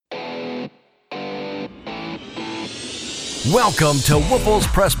Welcome to Woelfel's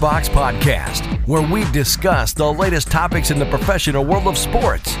Press Box Podcast, where we discuss the latest topics in the professional world of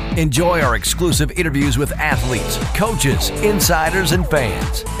sports. Enjoy our exclusive interviews with athletes, coaches, insiders, and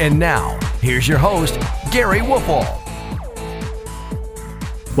fans. And now, here's your host, Gary Woelfel.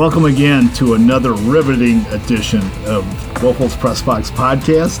 Welcome again to another riveting edition of Woelfel's Press Box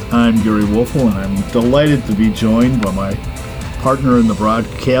Podcast. I'm Gary Woelfel, and I'm delighted to be joined by my partner in the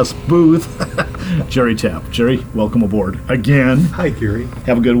broadcast booth, Jerry Tapp. Jerry, welcome aboard again. Hi, Gary.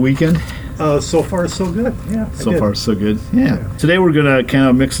 Have a good weekend? So far, so good. Yeah. So far, so good. Yeah. Today we're going to kind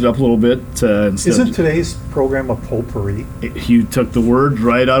of mix it up a little bit. Isn't today's program a potpourri? You took the word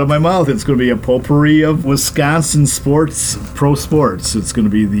right out of my mouth. It's going to be a potpourri of Wisconsin sports, pro sports. It's going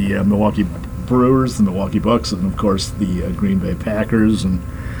to be the Milwaukee Brewers, the Milwaukee Bucks, and of course the Green Bay Packers. And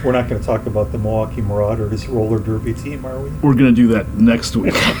we're not going to talk about the Milwaukee Marauders roller derby team, are we? We're going to do that next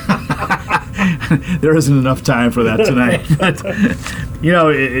week. There isn't enough time for that tonight. But,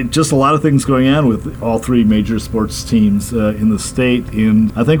 just a lot of things going on with all three major sports teams in the state.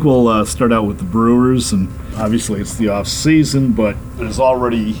 And I think we'll start out with the Brewers. And obviously it's the off season, but there's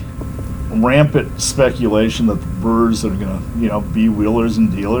already rampant speculation that the Brewers are going to, be wheelers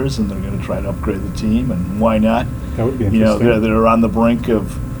and dealers, and they're going to try to upgrade the team. And why not? That would be interesting. They're on the brink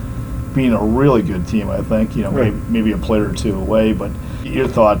of being a really good team, I think. Right. Maybe a player or two away. But your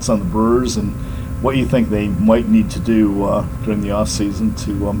thoughts on the Brewers and what you think they might need to do during the offseason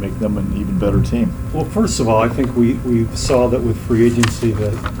to make them an even better team? Well, first of all, I think we saw that with free agency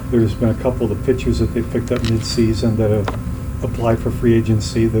that there's been a couple of the pitchers that they picked up mid-season that have applied for free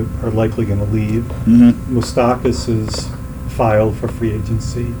agency that are likely going to leave. Mm-hmm. Moustakas is filed for free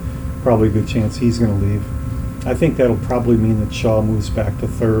agency. Probably a good chance he's going to leave. I think that'll probably mean that Shaw moves back to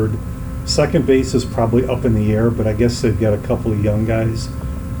third. Second base is probably up in the air, but I guess they've got a couple of young guys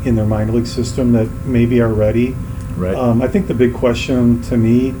in their minor league system that maybe are ready. Right. I think the big question to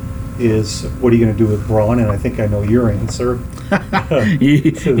me is, what are you going to do with Braun? And I think I know your answer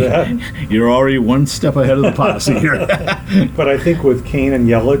to that. You're already one step ahead of the posse here. But I think with Kane and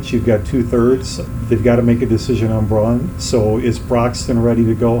Yelich, you've got two-thirds. They've got to make a decision on Braun. So is Broxton ready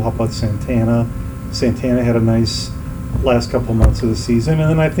to go? How about Santana? Santana had a nice last couple months of the season. And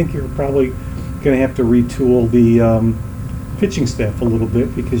then I think you're probably going to have to retool the pitching staff a little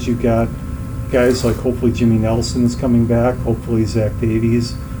bit, because you've got guys like hopefully Jimmy Nelson is coming back. Hopefully Zach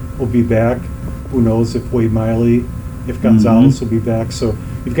Davies will be back. Who knows if Wade Miley, if Gonzalez will be back. So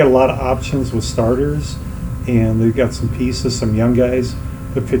you've got a lot of options with starters, and they've got some pieces, some young guys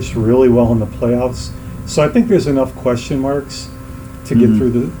that pitched really well in the playoffs. So I think there's enough question marks to get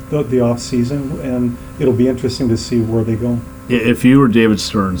through the off season, and it'll be interesting to see where they go. If you were David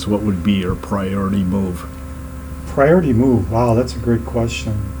Stearns, what would be your priority move? Priority move? Wow, that's a great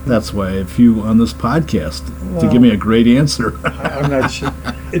question. That's why if you on this podcast to give me a great answer. I'm not sure.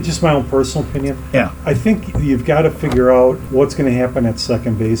 It's just my own personal opinion. Yeah. I think you've got to figure out what's going to happen at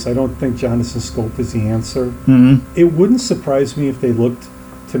second base. I don't think Jonathan Scope is the answer. Mm-hmm. It wouldn't surprise me if they looked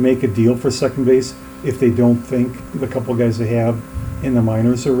to make a deal for second base if they don't think the couple guys they have in the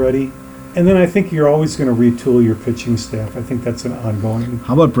minors are ready. And then I think you're always going to retool your pitching staff. I think that's an ongoing.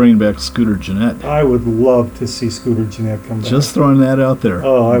 How about bringing back Scooter Gennett? I would love to see Scooter Gennett come back. Just throwing that out there.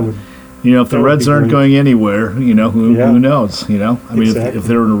 Oh, I would. If the Reds aren't going anywhere, who knows? I mean, Exactly. if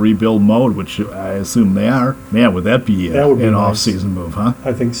they're in a rebuild mode, which I assume they are, man, would that be, That would be an nice. off-season move, huh?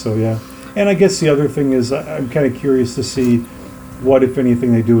 I think so, yeah. And I guess the other thing is I'm kind of curious to see what, if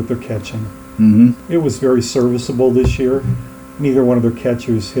anything, they do with their catching. Mm-hmm. It was very serviceable this year. Neither one of their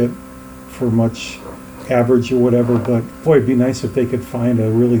catchers hit for much average or whatever, but boy, it'd be nice if they could find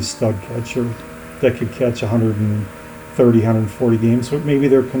a really stud catcher that could catch 130, 140 games. But maybe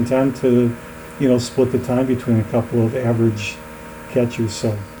they're content to, split the time between a couple of average catchers.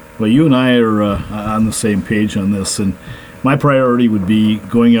 So, well, you and I are on the same page on this, and my priority would be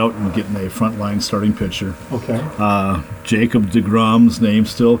going out and getting a frontline starting pitcher. okay. Jacob deGrom's name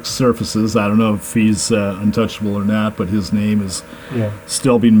still surfaces. I don't know if he's untouchable or not, but his name is Yeah.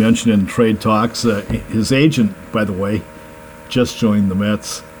 still being mentioned in trade talks. His agent, by the way, just joined the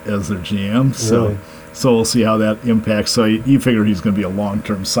Mets as their GM. Really? So we'll see how that impacts. So you figure he's going to be a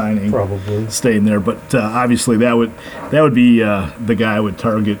long-term signing, Probably. staying there. But obviously that would be the guy I would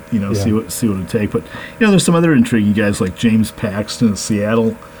target. See what it would take. But there's some other intriguing guys like James Paxton in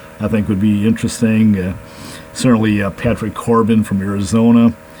Seattle. I think would be interesting. Certainly Patrick Corbin from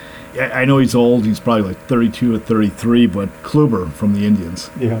Arizona. I know he's old. He's probably like 32 or 33. But Kluber from the Indians.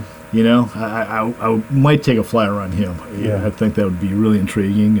 Yeah. I might take a flyer on him. Yeah. I think that would be really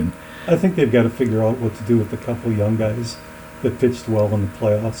intriguing. And I think they've got to figure out what to do with a couple young guys that pitched well in the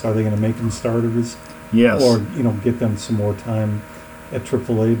playoffs. Are they going to make them starters? Yes. or get them some more time at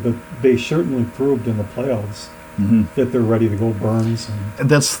AAA. But they certainly proved in the playoffs that they're ready to go. Burns. And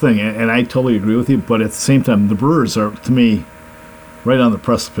that's the thing, and I totally agree with you. But at the same time, the Brewers are, to me, right on the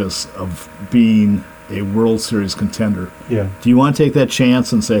precipice of being a World Series contender. Yeah. Do you want to take that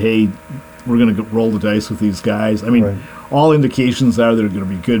chance and say, hey, we're going to roll the dice with these guys? I mean, Right. all indications are they're going to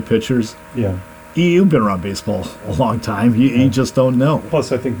be good pitchers. Yeah. You've been around baseball a long time. You just don't know.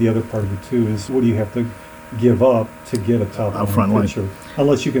 Plus, I think the other part of it too is what do you have to give up to get a top front line. pitcher,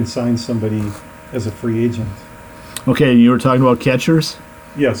 unless you can sign somebody as a free agent. Okay, you were talking about catchers.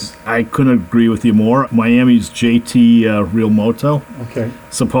 Yes. I couldn't agree with you more. Miami's JT Realmuto Okay.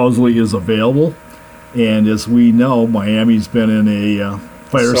 supposedly is available, and as we know, Miami's been in a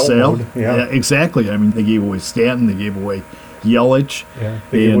fire Sell sale. mode, yeah. Exactly. I mean, they gave away Stanton, they gave away Yelich, Yeah.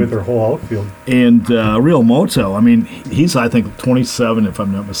 They gave And- away their whole outfield. and Realmuto. I mean, he's I think 27 if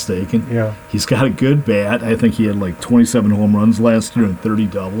I'm not mistaken. Yeah. He's got a good bat. I think he had like 27 home runs last year and 30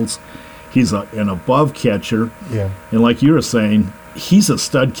 doubles. He's an above catcher. Yeah. And like you were saying, he's a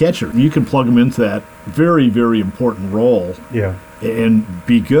stud catcher. You can plug him into that very, very important role Yeah. and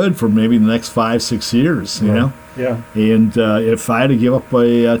be good for maybe the next 5-6 years, you Right. know? Yeah. And if I had to give up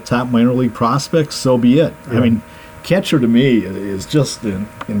a top minor league prospect, so be it. Yeah. I mean, catcher to me is just an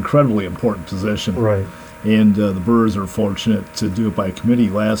incredibly important position. Right. And the Brewers are fortunate to do it by committee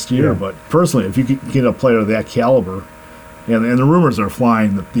last year. Yeah. But personally, if you could get a player of that caliber, and the rumors are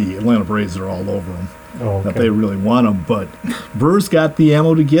flying that the Atlanta Braves are all over him, Oh, that okay. they really want him, but Brewers got the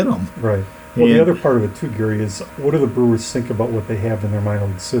ammo to get him. Right. Well, the And- other part of it too, Gary, is what do the Brewers think about what they have in their minor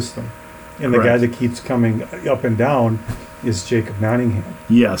league system? And the guy Correct. that keeps coming up and down is Jacob Nottingham.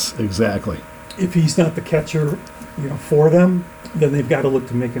 Yes, exactly. If he's not the catcher, for them, then they've got to look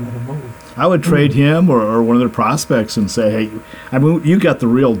to make another move. I would trade him or one of their prospects and say, hey, I mean, you got the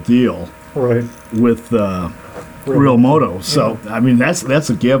real deal Right. with Real Moto. So, I mean, that's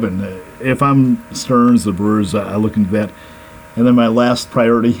a given. If I'm Stearns, the Brewers, I look into that. And then my last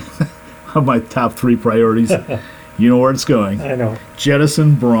priority of my top 3 priorities, you know where it's going. I know.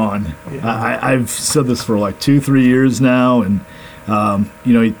 Jettison Braun. Yeah. I've said this for like 2-3 years now, and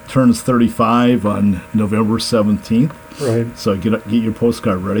he turns 35 on November 17th. Right. So get your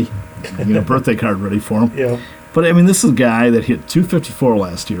postcard ready, get a birthday card ready for him. Yeah. But I mean, this is a guy that hit 254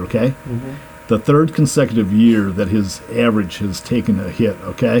 last year. Okay, the third consecutive year that his average has taken a hit.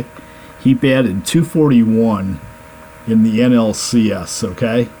 Okay, he batted 241 in the NLCS.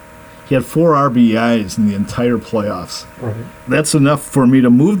 Okay. He had 4 RBIs in the entire playoffs. Right. That's enough for me to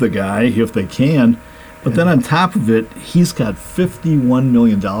move the guy if they can. But then on top of it, he's got $51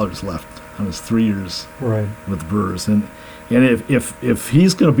 million left on his 3 years Right. with the Brewers. And if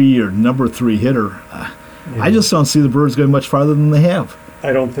he's going to be your number 3 hitter, I just don't see the Brewers going much farther than they have.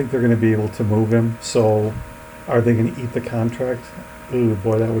 I don't think they're going to be able to move him. So, are they going to eat the contract? Ooh,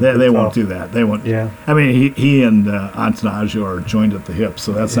 boy, that would. They be won't tough. do that. They won't. Yeah. I mean, he and Antonaggio are joined at the hip,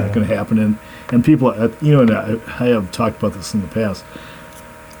 so that's not Yeah. going to happen. And people, and I have talked about this in the past.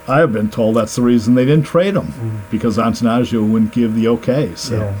 I have been told that's the reason they didn't trade him, because Antonaggio wouldn't give the okay.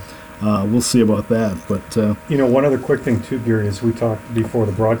 So we'll see about that. But One other quick thing too, Gary, is we talked before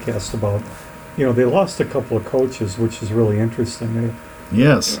the broadcast about, they lost a couple of coaches, which is really interesting.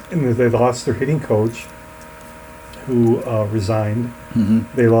 yes, They lost their hitting coach, who resigned.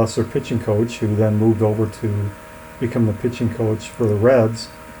 They lost their pitching coach, who then moved over to become the pitching coach for the Reds,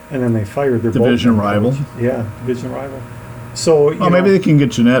 and then they fired their Division bullpen rival. coach. Yeah, division rival. So, well, maybe they can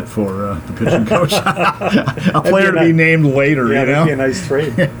get Jeanette for the pitching coach, a player to be named later. Yeah, you know, that'd be a nice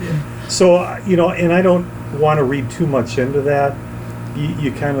trade. So, and I don't want to read too much into that.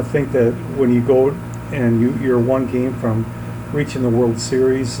 You kind of think that when you go and you're one game from reaching the World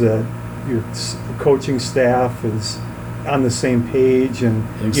Series, that your coaching staff is on the same page, and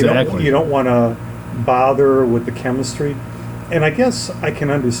Exactly. you don't want to bother with the chemistry. And I guess I can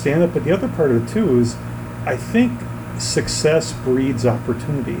understand it, but the other part of it too is, I think success breeds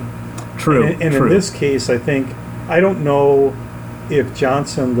opportunity. true. And true. in this case, I don't know if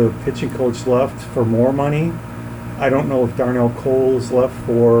Johnson, the pitching coach, left for more money. I don't know if Darnell Cole is left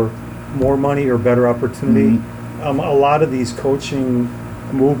for more money or better opportunity. A lot of these coaching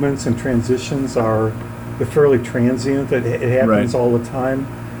movements and transitions they're fairly transient. It happens Right. all the time.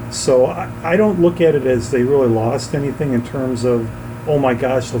 So I don't look at it as they really lost anything in terms of, oh my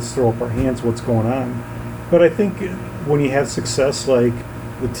gosh, let's throw up our hands, what's going on. But I think when you have success like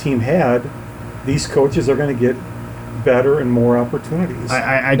the team had, these coaches are going to get better and more opportunities.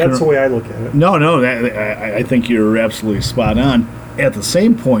 That's the way I look at it. No, I think you're absolutely spot on. At the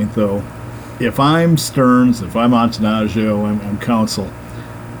same point, though, if I'm Stearns, if I'm Antonaggio, I'm Counsell,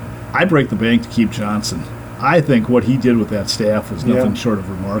 I break the bank to keep Johnson. I think what he did with that staff was nothing Yeah. short of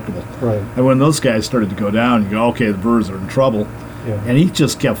remarkable. Right. And when those guys started to go down, you go, okay, the Brewers are in trouble. Yeah. And he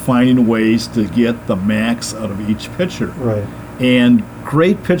just kept finding ways to get the max out of each pitcher. Right. And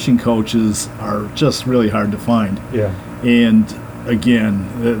great pitching coaches are just really hard to find. Yeah. And again,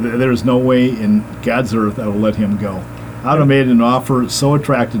 there's no way in God's earth I will let him go. I would have made an offer so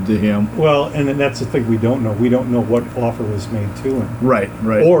attracted to him. Well, and then that's the thing we don't know. We don't know what offer was made to him. Right.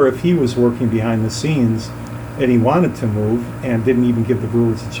 Or if he was working behind the scenes and he wanted to move and didn't even give the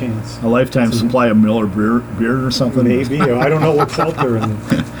Brewers a chance. A lifetime supply of Miller beer or something. Maybe. I don't know what's out there in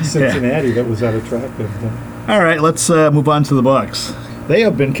Cincinnati that was that attractive. But. All right, let's move on to the Bucks. They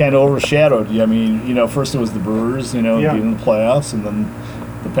have been kind of overshadowed. I mean, first it was the Brewers, Yeah. being in the playoffs, and then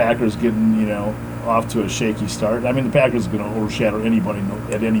the Packers getting, off to a shaky start. I mean, the Packers are going to overshadow anybody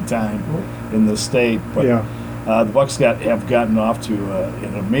at any time in this state. But Yeah. the Bucks have gotten off to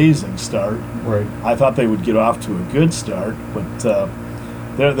an amazing start. Right. I thought they would get off to a good start, but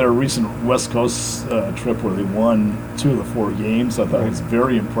their recent West Coast trip where they won 2 of the 4 games, I thought Right. was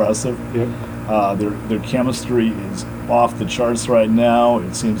very impressive. Yep. Their chemistry is off the charts right now.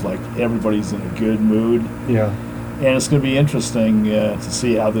 It seems like everybody's in a good mood, Yeah. and it's going to be interesting to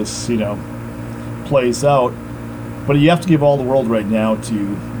see how this plays out. But you have to give all the world right now to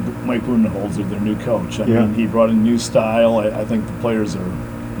Mike Budenholzer, their new coach. I Yeah. mean, he brought a new style. I think the players are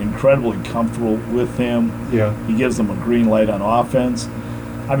incredibly comfortable with him. Yeah. He gives them a green light on offense.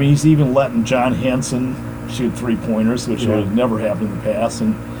 I mean, he's even letting John Henson shoot 3-pointers, which Yeah. would have never happened in the past.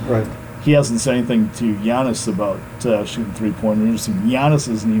 And Right. he hasn't said anything to Giannis about shooting 3-pointers. And Giannis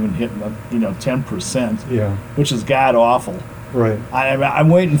isn't even hitting 10%, Yeah. which is god awful. Right. I'm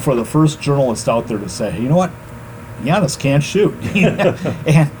waiting for the first journalist out there to say, you know what, Giannis can't shoot.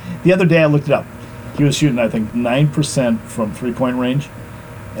 And the other day I looked it up. He was shooting, I think, 9% from 3-point range,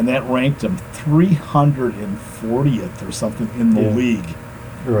 and that ranked him 340th or something in the Yeah. league.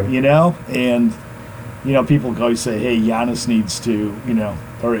 Right. And people always say, hey, Giannis needs to,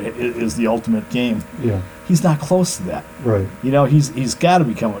 or is the ultimate game. Yeah. He's not close to that. Right. He's got to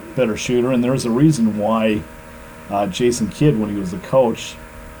become a better shooter, and there's a reason why Jason Kidd, when he was the coach,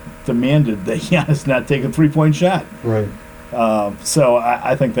 demanded that Giannis not take a 3-point shot. Right. So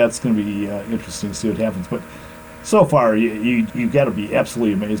I think that's going to be interesting to see what happens. But so far, you've got to be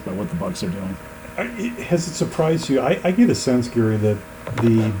absolutely amazed by what the Bucks are doing. Has it surprised you? I get a sense, Gary, that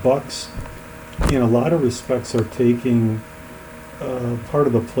the Bucks, in a lot of respects, are taking part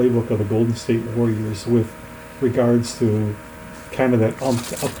of the playbook of the Golden State Warriors with regards to kind of that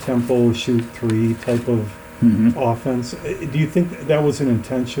up-tempo, shoot 3 type of offense. Do you think that was an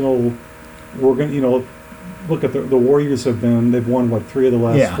intentional? We're going to, look at the Warriors they've won 3 of the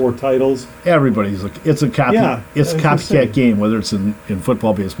last 4 titles. Everybody's it's a copy. Yeah, It's a copycat game, whether it's in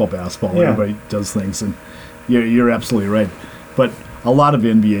football, baseball, basketball. Yeah. Everybody does things, and you're absolutely right. But a lot of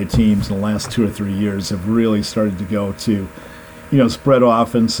NBA teams in the last 2 or 3 years have really started to go to, spread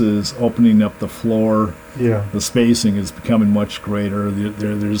offenses, opening up the floor. Yeah. The spacing is becoming much greater. The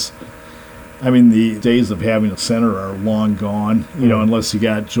days of having a center are long gone. Unless you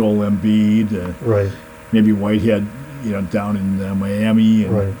got Joel Embiid, Right. maybe Whitehead, down in Miami,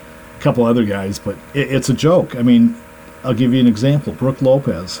 and Right. a couple other guys. But it's a joke. I mean, I'll give you an example. Brooke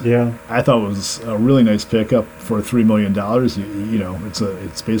Lopez. Yeah. I thought it was a really nice pickup for $3 million.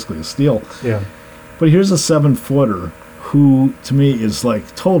 It's basically a steal. Yeah. But here's a 7-footer who, to me, is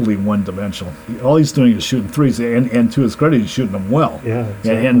totally one-dimensional. All he's doing is shooting threes, and to his credit, he's shooting them well. Yeah.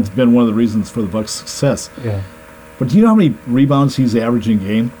 Exactly. And it's been one of the reasons for the Bucks' success. Yeah. But do you know how many rebounds he's averaging a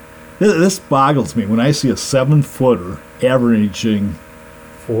game? This boggles me when I see a 7-footer averaging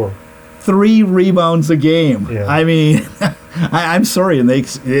 4. 3 rebounds a game. Yeah. I mean, I'm sorry, and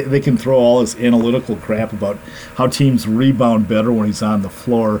they can throw all this analytical crap about how teams rebound better when he's on the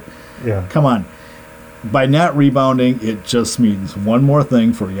floor. Yeah. Come on. By not rebounding, it just means one more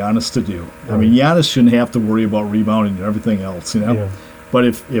thing for Giannis to do. Right. I mean, Giannis shouldn't have to worry about rebounding and everything else, Yeah. But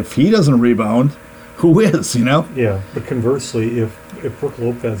if he doesn't rebound, who is, Yeah. But conversely, if Brooke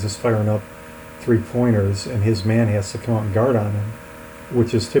Lopez is firing up 3-pointers and his man has to come out and guard on him,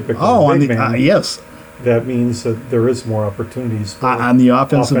 which is typically on big the man, yes, that means that there is more opportunities for on the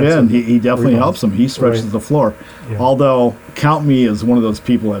offensive end, he definitely rebounds. helps him. He stretches Right. the floor. Yeah. Although, count me as one of those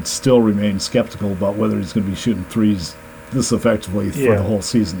people that still remain skeptical about whether he's going to be shooting threes this effectively for Yeah. the whole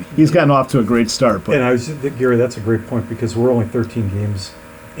season. He's gotten off to a great start, but And Gary, that's a great point because we're only 13 games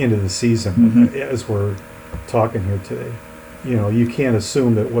into the season as we're talking here today. You can't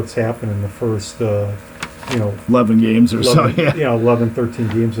assume that what's happened in the first, 11 games or so. 11, Yeah. 11, 13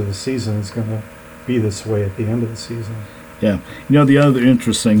 games of the season is going to be this way at the end of the season. Yeah. The other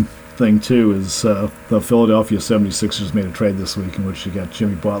interesting thing, too, is the Philadelphia 76ers made a trade this week in which you got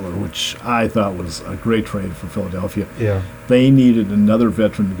Jimmy Butler, which I thought was a great trade for Philadelphia. Yeah. They needed another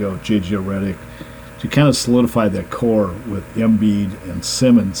veteran to go, J.J. Redick, to kind of solidify that core with Embiid and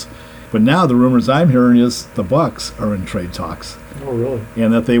Simmons. But now the rumors I'm hearing is the Bucks are in trade talks. Oh, really?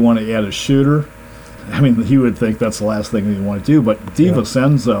 And that they want to add a shooter. I mean, he would think that's the last thing they want to do. But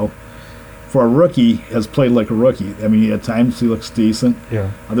DiVincenzo, for a rookie, has played like a rookie. I mean, at times he looks decent. Yeah.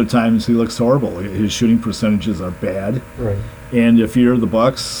 Other times he looks horrible. His shooting percentages are bad. Right. And if you're the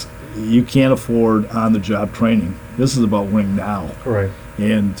Bucks, you can't afford on-the-job training. This is about winning now. Right.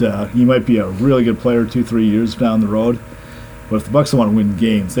 And he might be a really good player 2-3 years down the road. But if the Bucks want to win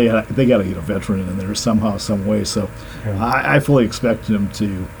games, they got to get a veteran in there somehow, some way. So I fully expect him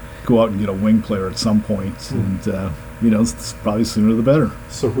to go out and get a wing player at some point. And, it's probably sooner the better.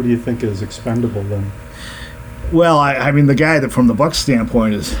 So who do you think is expendable then? Well, I mean, the guy that from the Bucks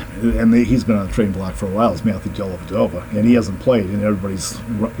standpoint is, and he's been on the trading block for a while, is Matthew Dellavedova, and he hasn't played, and everybody's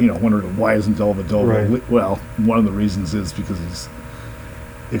wondering why isn't Dellavedova? Right. Well, one of the reasons is because he's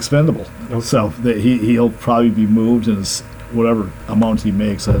expendable. Okay. So he'll probably be moved, and whatever amount he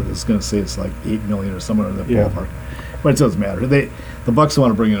makes, I was going to say it's like $8 million or somewhere in that ballpark, but it doesn't matter. The Bucks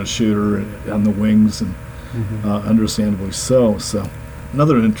want to bring in a shooter on the wings, and understandably so. So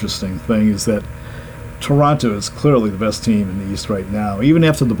another interesting thing is that Toronto is clearly the best team in the East right now. Even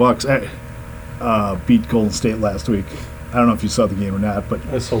after the Bucks beat Golden State last week. I don't know if you saw the game or not, but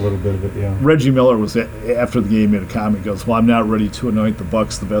I saw a little bit of it, yeah. Reggie Miller was after the game made a comment. He goes, "Well, I'm not ready to anoint the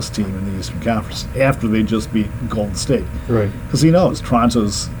Bucks the best team in the Eastern Conference after they just beat Golden State." Right. Because he knows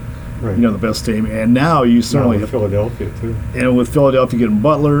Toronto's Right. the best team, and now you certainly with Philadelphia too. And with Philadelphia getting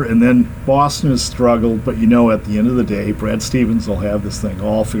Butler, and then Boston has struggled, but at the end of the day, Brad Stevens will have this thing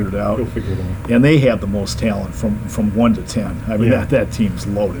all figured out. He'll figure it out. And they have the most talent from 1 to 10. I mean, Yeah. that team's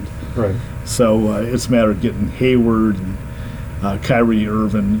loaded. Right. So it's a matter of getting Hayward and Kyrie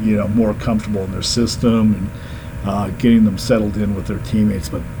Irving, more comfortable in their system, and getting them settled in with their teammates.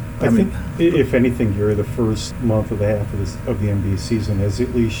 But I think, if anything, Gary, the first month of the half of the NBA season has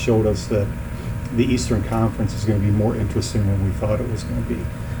at least showed us that the Eastern Conference is going to be more interesting than we thought it was going to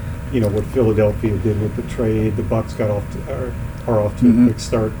be. What Philadelphia did with the trade, the Bucks are off to a quick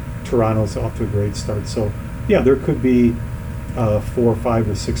start. Toronto's off to a great start. So, there could be 4 or 5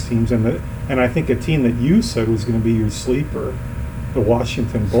 or 6 teams, and I think a team that you said was going to be your sleeper, the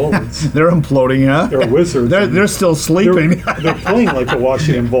Washington Bullets. They're imploding, huh? They're Wizards. They're still sleeping. They're playing like the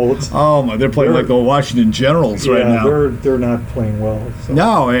Washington Bullets. Oh my! They're playing like the Washington Generals right now. They're not playing well. So.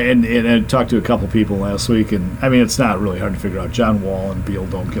 No, and I talked to a couple people last week, and I mean it's not really hard to figure out. John Wall and Beal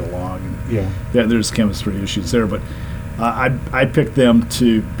don't get along, and there's chemistry issues there. But I picked them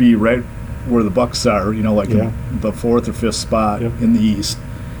to be right where the Bucks are, in the 4th or 5th spot in the East,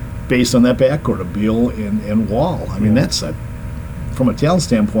 based on that backcourt of Beal and Wall. I mean that's from a talent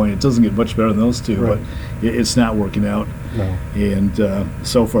standpoint, it doesn't get much better than those two, right. but it's not working out, and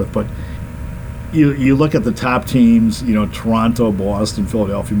so forth. But you look at the top teams, Toronto, Boston,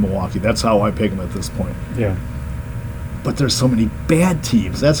 Philadelphia, Milwaukee. That's how I pick them at this point. Yeah. But there's so many bad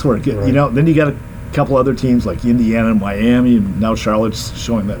teams. That's where it gets. Right. Then you got a couple other teams like Indiana and Miami, and now Charlotte's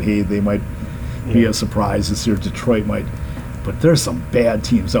showing that they might be a surprise this year. Detroit might. But there's some bad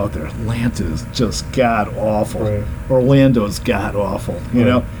teams out there. Atlanta is just god-awful. Right. Orlando's god-awful.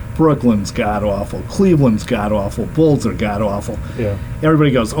 Brooklyn's god-awful. Cleveland's god-awful. Bulls are god-awful. Yeah.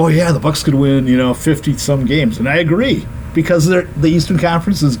 Everybody goes, oh, yeah, the Bucks could win, 50-some games. And I agree, because the Eastern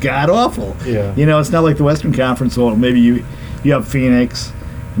Conference is god-awful. Yeah. It's not like the Western Conference. Well, maybe you have Phoenix,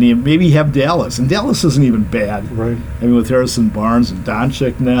 and maybe you have Dallas. And Dallas isn't even bad. Right. I mean, with Harrison Barnes and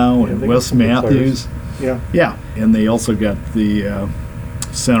Doncic now, and Wes Matthews. Yeah, and they also got the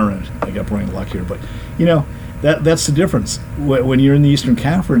center in. I got Brian Luck here, but that's the difference. When you're in the Eastern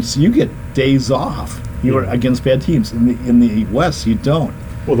Conference, you get days off. You're against bad teams. In the West, you don't.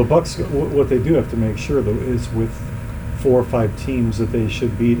 Well, the Bucks, what they do have to make sure though is with 4 or 5 teams that they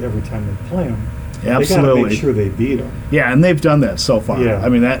should beat every time they play them. Absolutely, they got to make sure they beat them. Yeah, and they've done that so far. Yeah, I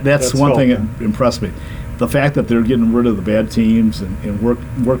mean that's one thing that impressed me. The fact that they're getting rid of the bad teams and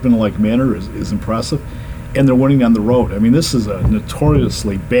workmanlike manner is impressive, and they're winning on the road. I mean, this is a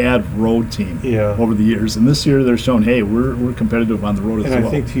notoriously bad road team over the years, and this year they're showing, hey, we're competitive on the road as well. And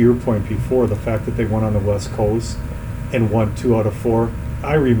I think to your point before, the fact that they went on the West Coast and won 2 out of 4,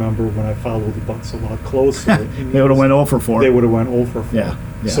 I remember when I followed the Bucks a lot closer. They would have went 0 for 4. They would have went 0 for 4. Yeah.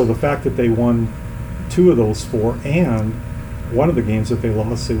 So the fact that they won 2 of those 4 and one of the games that they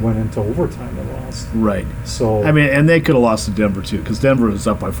lost, they went into overtime and lost. Right. So I mean, and they could have lost to Denver too, because Denver was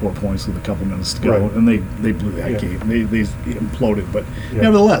up by 4 points with a couple minutes to go, Right. and they blew that Yeah. game. They imploded, but Yeah.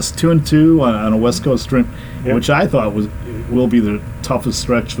 nevertheless, 2-2 on a West Coast trip, Yeah. which I thought will be the toughest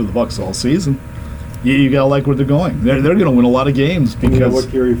stretch for the Bucks all season. You gotta like where they're going. They're going to win a lot of games And you know because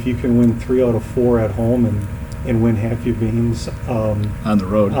what, Gary, if you can win 3 out of 4 at home and win half your games on the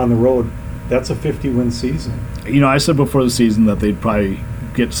road. on the road, that's a 50-win season. I said before the season that they'd probably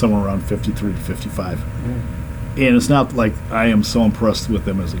get somewhere around 53 to 55. And it's not like I am so impressed with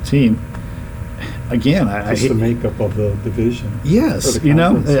them as a team. Again, I Just the makeup of the division. yes, or the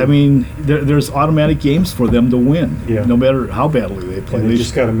conference. I mean, there's automatic games for them to win, Yeah. no matter how badly they play. And they They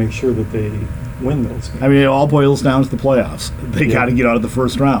just got to make sure that they win those games. I mean, it all boils down to the playoffs. They Yeah. got to get out of the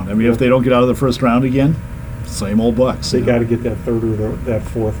first round. I mean, Yeah. if they don't get out of the first round again, same old Bucks. They you know? got to get that third or that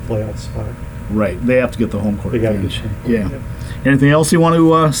fourth playoff spot. Right. They have to get the home court They got to advantage. get Yeah. Anything else you want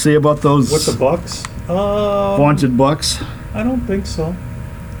to say about those With the Bucks, vaunted Bucks? I don't think so.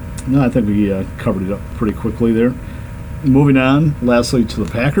 No, I think we covered it up pretty quickly there. Moving on, lastly, to the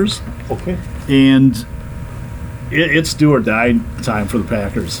Packers. Okay. And it's do or die time for the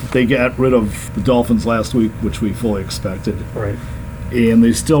Packers. They got rid of the Dolphins last week, which we fully expected. Right. And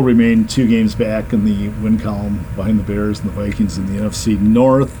they still remain 2 games back in the win column behind the Bears and the Vikings in the NFC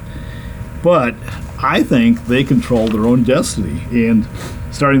North. But I think they control their own destiny. And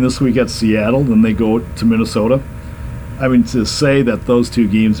starting this week at Seattle, then they go to Minnesota. I mean, to say that those 2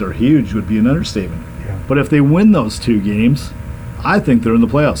 games are huge would be an understatement. Yeah. But if they win those 2 games, I think they're in the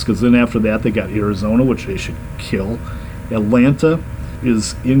playoffs, because then after that they got Arizona, which they should kill. Atlanta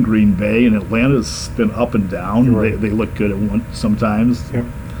is in Green Bay, and Atlanta's been up and down. You're right. They look good at one sometimes. Yep.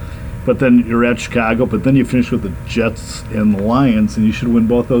 But then you're at Chicago, but then you finish with the Jets and the Lions, and you should win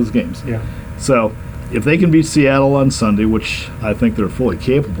both those games. Yeah. So if they can beat Seattle on Sunday, which I think they're fully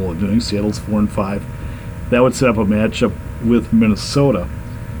capable of doing, Seattle's 4-5, that would set up a matchup with Minnesota.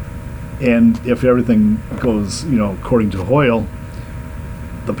 And if everything goes, according to Hoyle,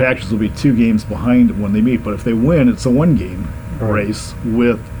 the Packers will be 2 games behind when they meet. But if they win, it's a 1-game Right. race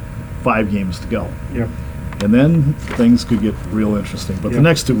with 5 games to go. Yep. And then things could get real interesting. But the Yep.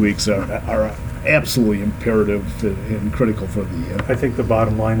 next 2 weeks are absolutely imperative and critical for the I think the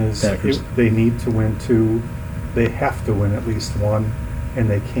bottom line is Packers. they need to win 2. They have to win at least 1, and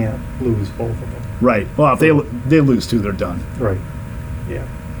they can't lose both of them. right. Well, if they lose 2, they're done. Right. Yeah.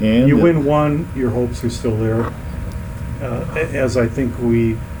 And You win 1, your hopes are still there. As I think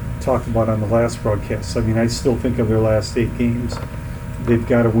we talked about on the last broadcast, I mean, I still think of their last 8 games, they've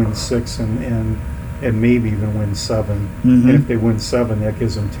got to win 6 and maybe even win 7. Mhm. And if they win 7, that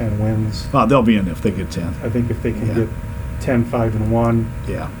gives them 10 wins. Oh, they'll be in if they get 10. I think if they can Yeah. get 10, 5, and 1,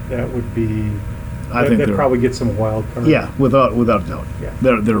 Yeah. that would be. I think that they're probably gets them a wild card. Yeah, without a doubt. Yeah.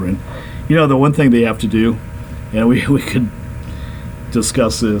 They're in. The one thing they have to do, and we could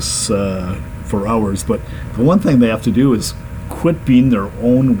discuss this for hours, but the one thing they have to do is quit being their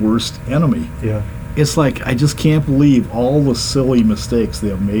own worst enemy. Yeah. It's like, I just can't believe all the silly mistakes they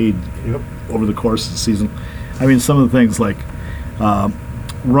have made Yep. over the course of the season. I mean, some of the things like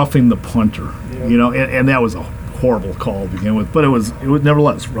roughing the punter, Yeah. and that was a horrible call to begin with, but it was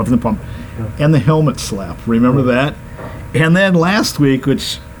nevertheless roughing the punter. Yeah. And the helmet slap, remember that? And then last week,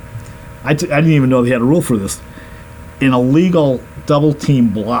 which I didn't even know they had a rule for this, an illegal double team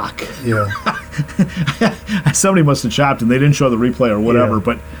block. Yeah. Somebody must have chopped and they didn't show the replay or whatever, Yeah.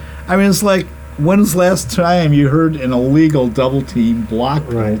 but I mean, it's like, when's the last time you heard an illegal double team block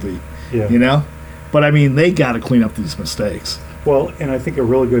Right. penalty? Yeah. But I mean, they got to clean up these mistakes. Well, and I think a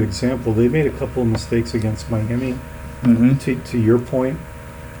really good example, they made a couple of mistakes against Miami, to your point,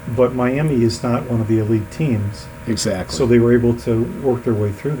 but Miami is not one of the elite teams, Exactly. so they were able to work their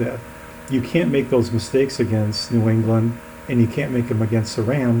way through that. You can't make those mistakes against New England, and you can't make them against the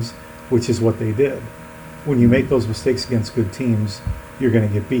Rams, which is what they did. When you make those mistakes against good teams, you're going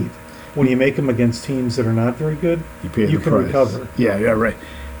to get beat. When you make them against teams that are not very good, pay you the can price. recover. Yeah, right.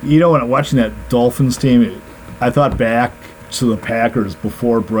 When I'm watching that Dolphins team, I thought back to the Packers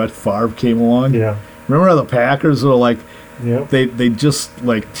before Brett Favre came along. Yeah. Remember how the Packers were like, Yep. they just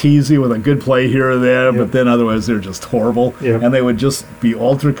like tease you with a good play here or there, Yep. but then otherwise they're just horrible. Yep. And they would just be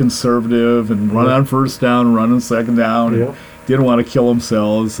ultra conservative and run Yep. on first down, run on second down, Yep. and didn't want to kill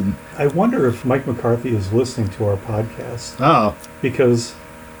themselves. And I wonder if Mike McCarthy is listening to our podcast, oh, because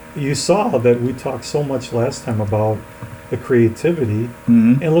you saw that we talked so much last time about the creativity,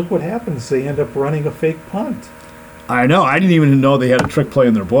 mhm. and look what happens. They end up running a fake punt, I know. I didn't even know they had a trick play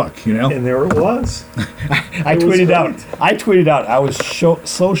in their book. and there it was. I it was tweeted out. great. I tweeted out. I was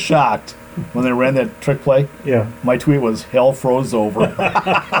so shocked when they ran that trick play. Yeah. My tweet was, hell froze over.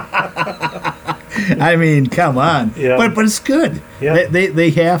 I mean, come on. Yeah. But it's good. Yeah. They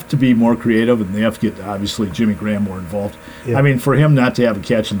have to be more creative, and they have to get, obviously, Jimmy Graham more involved. Yeah. I mean, for him not to have a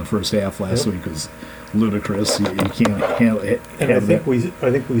catch in the first half last Yep. week was ludicrous. You can't handle it. And I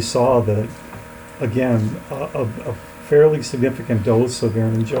think we saw that, again, a fairly significant dose of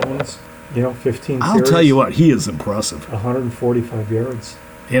Aaron Jones. 15 I'll carries, tell you what, he is impressive. 145 yards.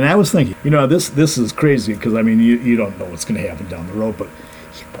 And I was thinking, this is crazy because, I mean, you don't know what's going to happen down the road, but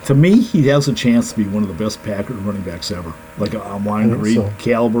to me, he has a chance to be one of the best Packard running backs ever. Like a Juan Reed so.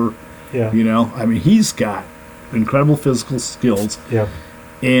 caliber. Yeah. I mean, he's got incredible physical skills, Yeah.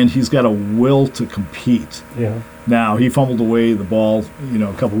 and he's got a will to compete. Yeah. Now, he fumbled away the ball,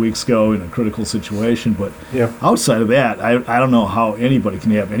 a couple weeks ago in a critical situation, but Yeah. outside of that, I don't know how anybody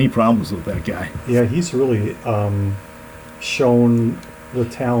can have any problems with that guy. Yeah, he's really shown the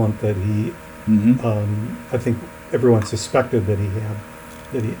talent that he, I think everyone suspected that he had.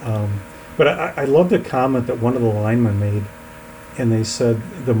 But I love the comment that one of the linemen made, and they said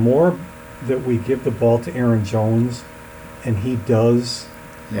the more that we give the ball to Aaron Jones, and he does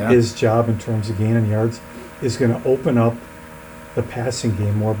his job in terms of gaining yards, is going to open up the passing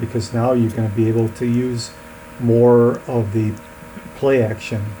game more, because now you're going to be able to use more of the play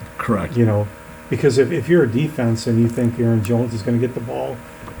action. Correct. Because if you're a defense and you think Aaron Jones is going to get the ball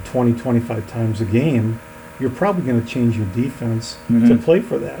 20, 25 times a game, you're probably going to change your defense to play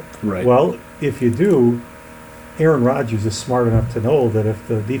for that. Right. Well, if you do, Aaron Rodgers is smart enough to know that if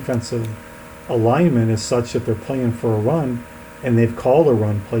the defensive alignment is such that they're playing for a run and they've called a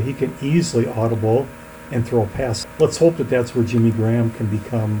run play, he can easily audible and throw a pass. Let's hope that that's where Jimmy Graham can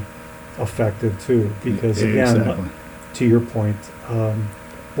become effective too, because again, Exactly. to your point,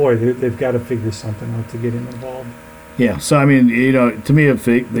 they've got to figure something out to get him involved. Yeah, so I mean, to me, if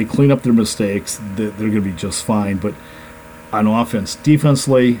they clean up their mistakes, they're going to be just fine. But on offense,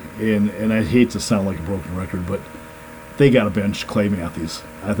 defensively, and I hate to sound like a broken record, but they got to bench Clay Matthews.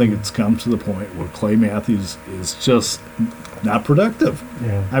 I think it's come to the point where Clay Matthews is just not productive.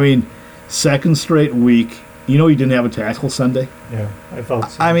 Yeah. I mean, second straight week, he didn't have a tackle Sunday. Yeah, I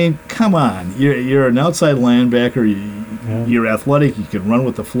thought so. I mean, come on. You're an outside linebacker. You're athletic. You can run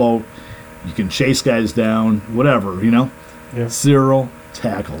with the flow. You can chase guys down, whatever, Yeah. 0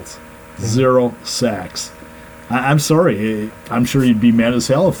 tackles, 0 sacks. I'm sorry. I'm sure he'd be mad as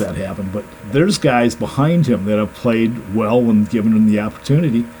hell if that happened, but there's guys behind him that have played well when given them the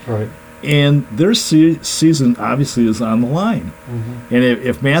opportunity. Right. And their season obviously is on the line. Mm-hmm. And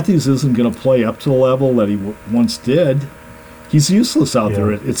if Matthews isn't going to play up to the level that he once did, he's useless out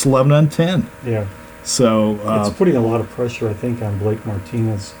there. It's 11 on 10. Yeah. So it's putting a lot of pressure, I think, on Blake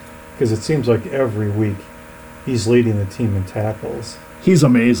Martinez, because it seems like every week he's leading the team in tackles. he's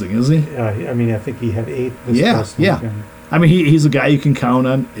amazing, isn't he? I mean, I think he had 8 this past weekend. I mean, he's a guy you can count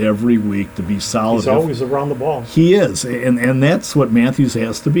on every week to be solid. He's always around the ball. He is, and that's what Matthews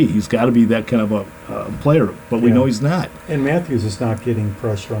has to be. He's got to be that kind of a player, but we know he's not. And Matthews is not getting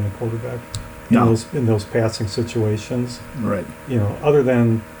pressure on the quarterback in those passing situations. Right. Other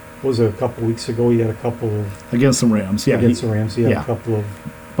than, was it a couple weeks ago, he had a couple of... Against the Rams, yeah. Against the Rams, he had a couple of...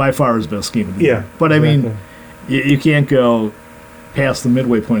 By far his best game of the year. year. But, exactly. I mean, you can't go past the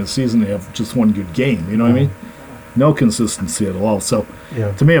midway point of the season and have just one good game, you know what I mean? No consistency at all. So,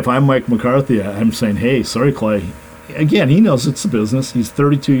 to me, if I'm Mike McCarthy, I'm saying, hey, sorry, Clay. Again, he knows it's a business. He's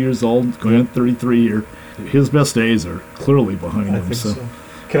 32 years old, going on 33 year. His best days are clearly behind him. I think so.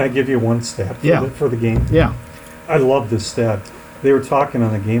 Can I give you one stat for the game? Yeah. I love this stat. They were talking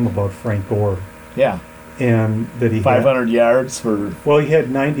on a game about Frank Gore. Yeah. And that he 500 yards for... Well, he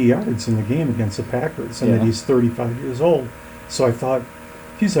had 90 yards in the game against the Packers, and that he's 35 years old. So I thought,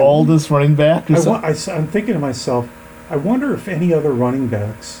 he's the oldest running back? I'm thinking to myself, I wonder if any other running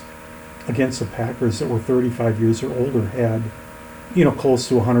backs against the Packers that were 35 years or older had, close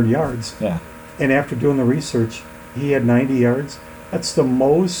to 100 yards. Yeah. And after doing the research, he had 90 yards. That's the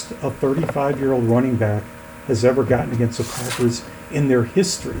most a 35-year-old running back has ever gotten against the Packers in their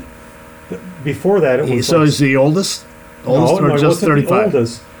history. Before that, it was... So is the oldest? Or no, just 35? The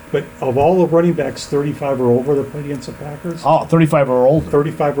oldest. But of all the running backs, 35 or over that played against the Packers... Oh, 35 or older.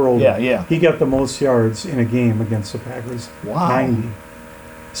 35 or older. Yeah. He got the most yards in a game against the Packers. Wow. 90.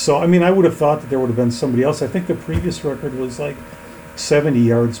 So, I mean, I would have thought that there would have been somebody else. I think the previous record was like 70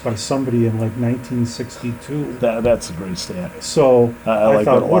 yards by somebody in like 1962. That's a great stat. So I like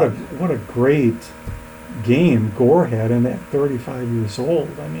thought, that what a great game Gore had in that 35 years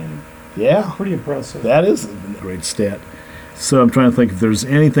old. I mean, pretty impressive. That is a great stat. So I'm trying to think if there's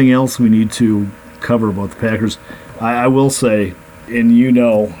anything else we need to cover about the Packers. I will say, and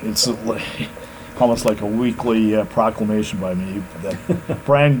it's almost like a weekly proclamation by me that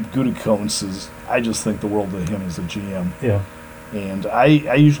Brian Gutekunst I just think the world of him as a GM. Yeah. And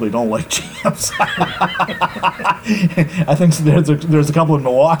I usually don't like GMs. I think there's a couple in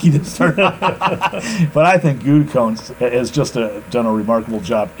Milwaukee that start. But I think Gutekunst has just done a remarkable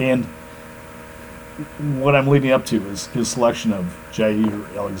job. And what I'm leading up to is his selection of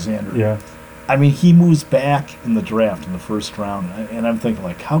Jair Alexander. Yeah. I mean, he moves back in the draft in the first round. And I'm thinking,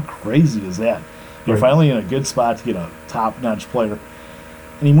 like, how crazy is that? You're Right. finally in a good spot to get a top-notch player.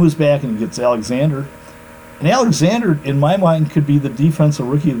 And he moves back and he gets Alexander. And Alexander, in my mind, could be the defensive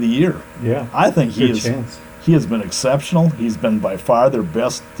rookie of the year. Yeah. I think Good chance. he has been exceptional. He's been by far their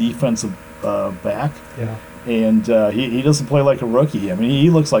best defensive back. Yeah. And he doesn't play like a rookie. I mean, he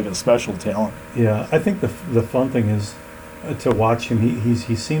looks like a special talent. Yeah. I think the fun thing is to watch him.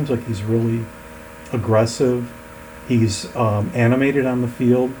 He seems like he's really aggressive. He's animated on the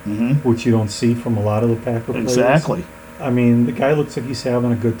field, Mm-hmm. which you don't see from a lot of the Packer players. Exactly. I mean, the guy looks like he's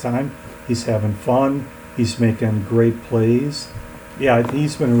having a good time. He's having fun. He's making great plays. Yeah,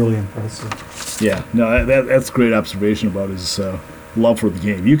 he's been really impressive. Yeah, no, that's a great observation about his love for the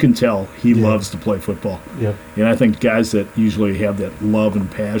game. You can tell he Yeah. loves to play football. Yep. And I think guys that usually have that love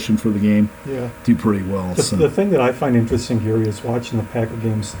and passion for the game Yeah. do pretty well. The thing that I find interesting, Gary, is watching the Packer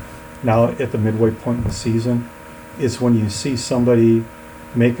games now at the midway point in the season, is when you see somebody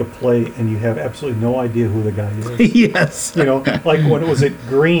make a play and you have absolutely no idea who the guy is. Yes. Like when it was at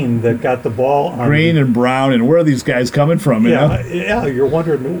Green that got the ball on Green and Brown, and where are these guys coming from? You know? yeah, you're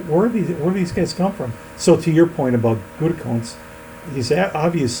wondering where do these guys come from? So to your point about Gutekunst, he's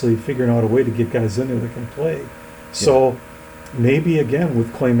obviously figuring out a way to get guys in there that can play. So maybe again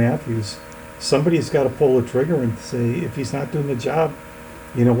with Clay Matthews, somebody's got to pull the trigger and say, if he's not doing the job,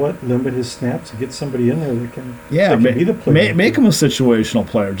 you know what, limit his snaps and get somebody in there that can, be the player. Make him a situational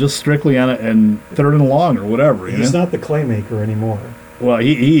player, just strictly on it and third and long or whatever. He's not the Claymaker anymore. Well,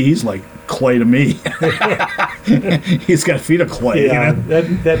 he's like Clay to me. He's got feet of clay. Yeah,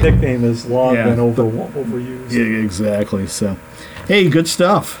 that nickname has long Yeah. been overused. Yeah, exactly. So, hey, good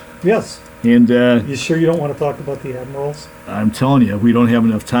stuff. Yes. And You sure you don't want to talk about the Admirals? I'm telling you, we don't have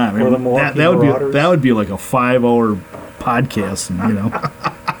enough time. Or the Milwaukee Marauders? that would be like a 5-hour podcast,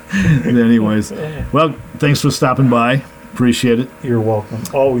 and, anyways, well, thanks for stopping by. Appreciate it. You're welcome.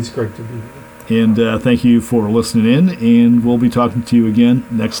 Always great to be here. And thank you for listening in, and we'll be talking to you again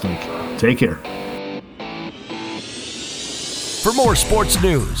next week. Take care. For more sports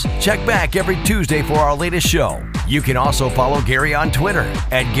news, check back every Tuesday for our latest show. You can also follow Gary on Twitter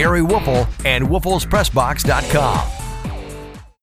 @GaryWoofle and WooflesPressBox.com.